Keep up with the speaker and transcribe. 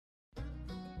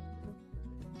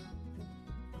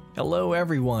Hello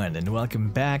everyone and welcome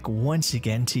back once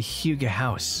again to Huga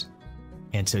House.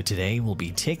 And so today we'll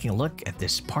be taking a look at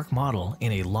this park model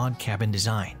in a log cabin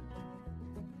design.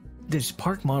 This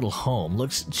park model home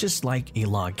looks just like a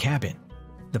log cabin.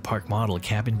 The park model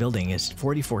cabin building is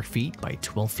 44 feet by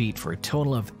 12 feet for a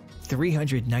total of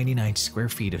 399 square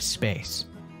feet of space.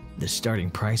 The starting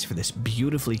price for this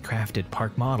beautifully crafted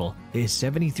park model is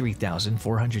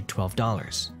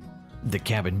 $73,412. The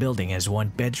cabin building has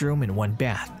one bedroom and one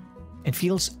bath, and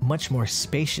feels much more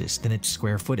spacious than its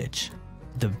square footage.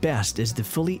 The best is the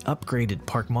fully upgraded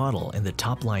park model in the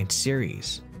top line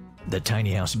series. The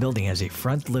tiny house building has a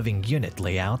front living unit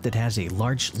layout that has a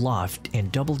large loft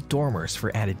and double dormers for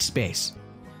added space.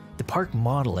 The park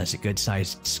model has a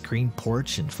good-sized screen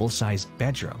porch and full-sized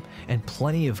bedroom, and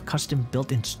plenty of custom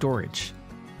built-in storage.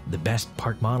 The best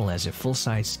park model has a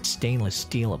full-sized stainless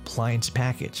steel appliance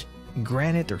package,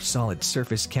 granite or solid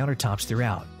surface countertops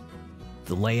throughout.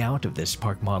 The layout of this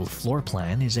park model floor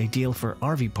plan is ideal for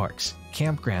RV parks,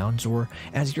 campgrounds, or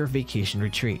as your vacation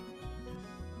retreat.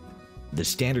 The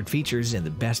standard features in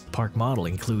the best park model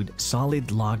include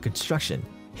solid log construction,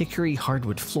 hickory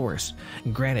hardwood floors,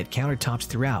 granite countertops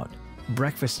throughout,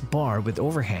 breakfast bar with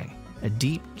overhang, a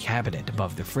deep cabinet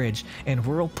above the fridge, and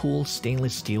Whirlpool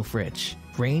stainless steel fridge,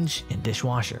 range, and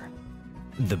dishwasher.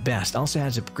 The best also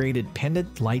has upgraded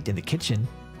pendant light in the kitchen,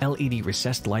 LED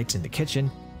recessed lights in the kitchen,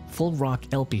 full rock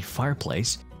LP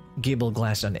fireplace, gable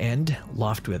glass on end,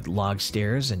 loft with log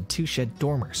stairs, and 2 shed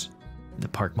dormers. The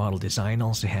park model design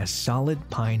also has solid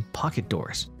pine pocket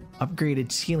doors, upgraded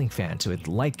ceiling fans with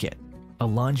light kit, a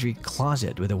laundry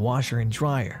closet with a washer and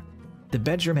dryer. The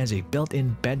bedroom has a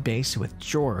built-in bed base with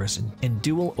drawers and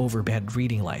dual overbed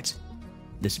reading lights.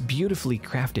 This beautifully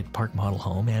crafted park model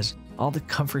home has all the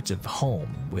comforts of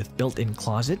home with built-in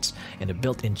closets and a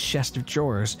built-in chest of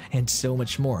drawers and so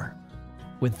much more.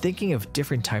 When thinking of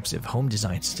different types of home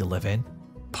designs to live in,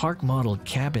 park model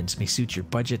cabins may suit your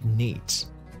budget and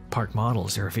needs. Park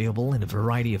models are available in a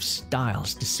variety of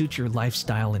styles to suit your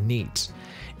lifestyle and needs,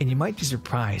 and you might be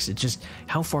surprised at just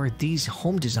how far these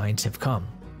home designs have come.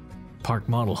 Park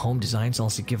model home designs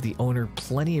also give the owner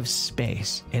plenty of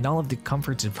space and all of the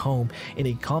comforts of home in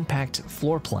a compact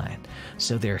floor plan,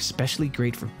 so they're especially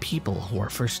great for people who are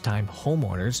first-time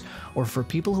homeowners or for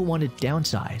people who want to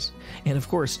downsize, and of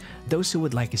course, those who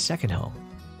would like a second home.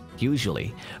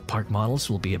 Usually, park models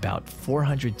will be about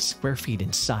 400 square feet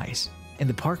in size, and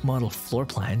the park model floor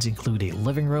plans include a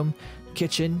living room,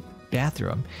 kitchen,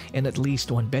 bathroom, and at least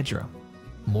one bedroom.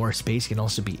 More space can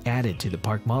also be added to the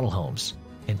park model homes,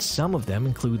 and some of them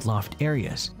include loft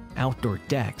areas, outdoor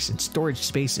decks, and storage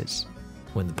spaces.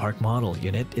 When the park model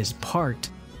unit is parked,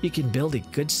 you can build a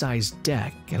good-sized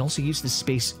deck and also use the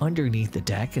space underneath the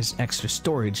deck as extra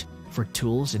storage for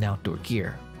tools and outdoor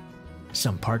gear.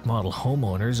 Some park model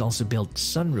homeowners also build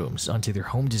sunrooms onto their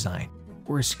home design,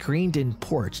 or a screened-in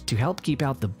porch to help keep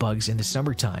out the bugs in the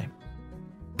summertime.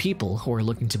 People who are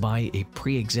looking to buy a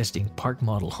pre-existing park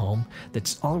model home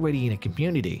that's already in a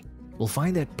community will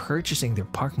find that purchasing their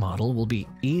park model will be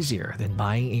easier than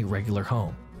buying a regular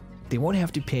home. They won't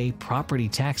have to pay property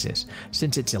taxes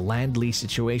since it's a land lease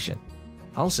situation.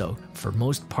 Also, for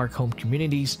most park home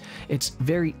communities, it's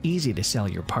very easy to sell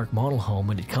your park model home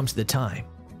when it comes to the time.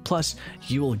 Plus,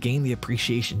 you will gain the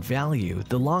appreciation value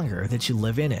the longer that you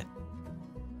live in it.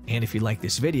 And if you like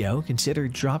this video, consider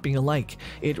dropping a like.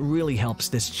 It really helps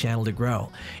this channel to grow.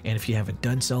 And if you haven't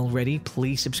done so already,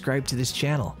 please subscribe to this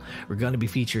channel. We're going to be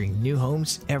featuring new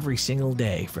homes every single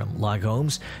day, from log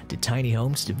homes to tiny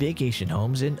homes to vacation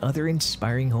homes and other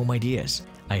inspiring home ideas.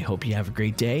 I hope you have a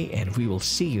great day, and we will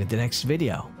see you in the next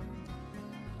video.